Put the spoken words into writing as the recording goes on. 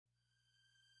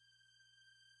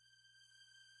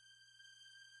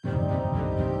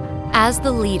As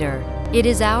the leader, it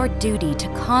is our duty to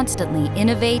constantly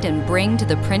innovate and bring to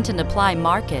the print and apply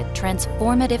market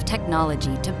transformative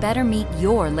technology to better meet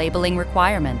your labeling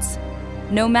requirements,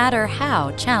 no matter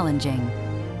how challenging.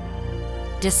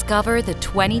 Discover the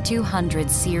 2200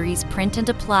 series print and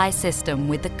apply system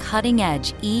with the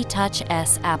cutting-edge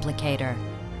eTouch-S applicator.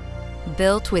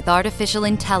 Built with artificial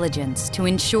intelligence to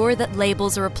ensure that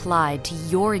labels are applied to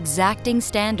your exacting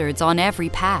standards on every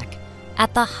pack,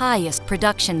 at the highest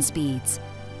production speeds,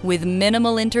 with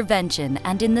minimal intervention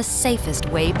and in the safest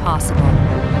way possible.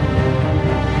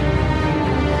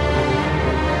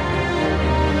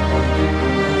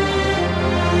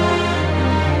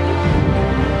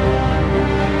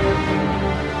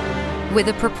 With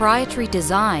a proprietary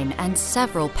design and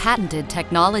several patented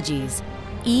technologies,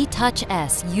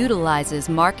 eTouch-S utilizes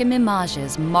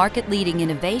Markem-Imaje's market-leading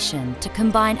innovation to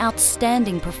combine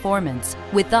outstanding performance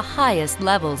with the highest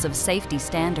levels of safety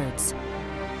standards.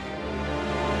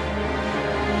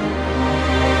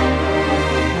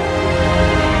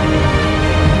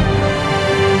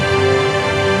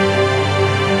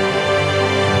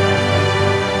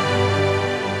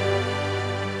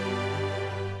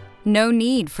 No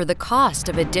need for the cost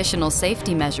of additional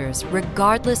safety measures,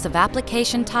 regardless of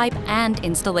application type and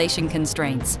installation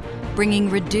constraints, bringing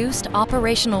reduced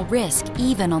operational risk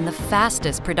even on the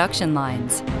fastest production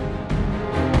lines.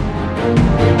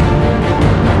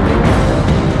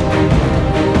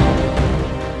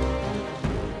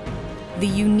 The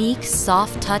unique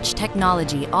soft touch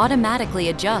technology automatically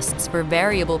adjusts for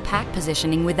variable pack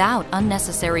positioning without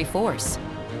unnecessary force.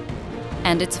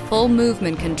 And its full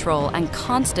movement control and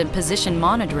constant position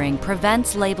monitoring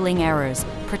prevents labeling errors,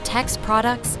 protects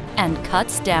products, and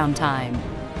cuts downtime.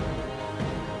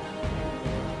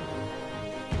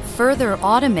 Further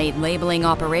automate labeling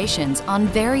operations on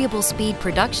variable speed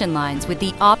production lines with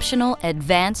the optional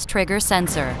Advanced Trigger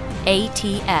Sensor,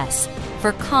 ATS,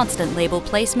 for constant label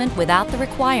placement without the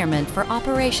requirement for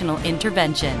operational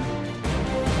intervention.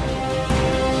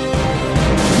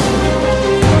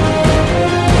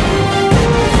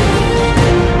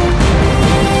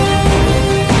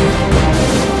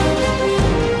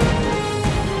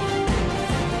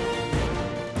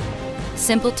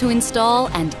 Simple to install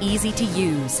and easy to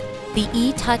use, the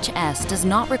eTouch-S does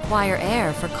not require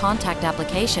air for contact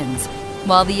applications,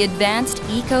 while the advanced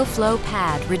EcoFlow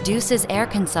pad reduces air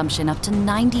consumption up to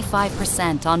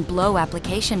 95% on blow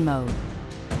application mode.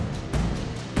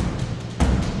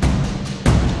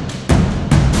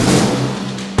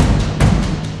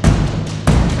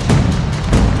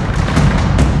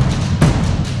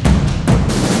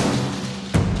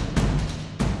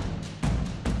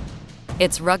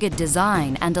 Its rugged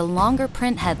design and a longer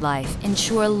print head life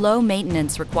ensure low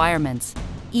maintenance requirements,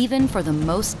 even for the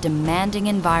most demanding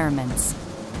environments.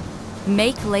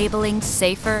 Make labeling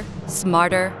safer,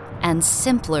 smarter, and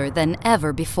simpler than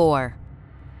ever before.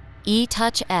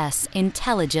 eTouch-S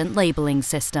Intelligent Labeling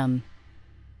System.